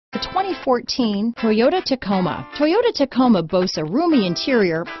The 2014 Toyota Tacoma. Toyota Tacoma boasts a roomy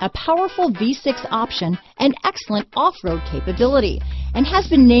interior, a powerful V6 option, and excellent off-road capability, and has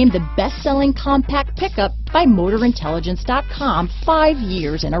been named the best-selling compact pickup by MotorIntelligence.com 5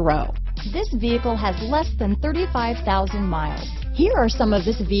 years in a row. This vehicle has less than 35,000 miles. Here are some of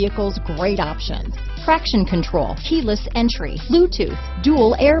this vehicle's great options: traction control, keyless entry, Bluetooth,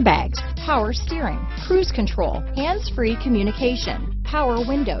 dual airbags, power steering, cruise control, hands-free communication, power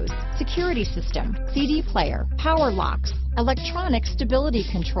windows, security system, CD player, power locks, electronic stability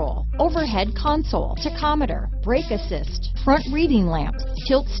control, overhead console, tachometer, brake assist, front reading lamps,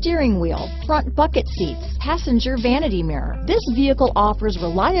 tilt steering wheel, front bucket seats, passenger vanity mirror. This vehicle offers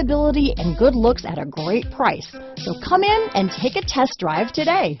reliability and good looks at a great price. So come in and take a test drive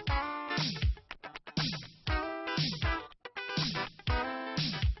today.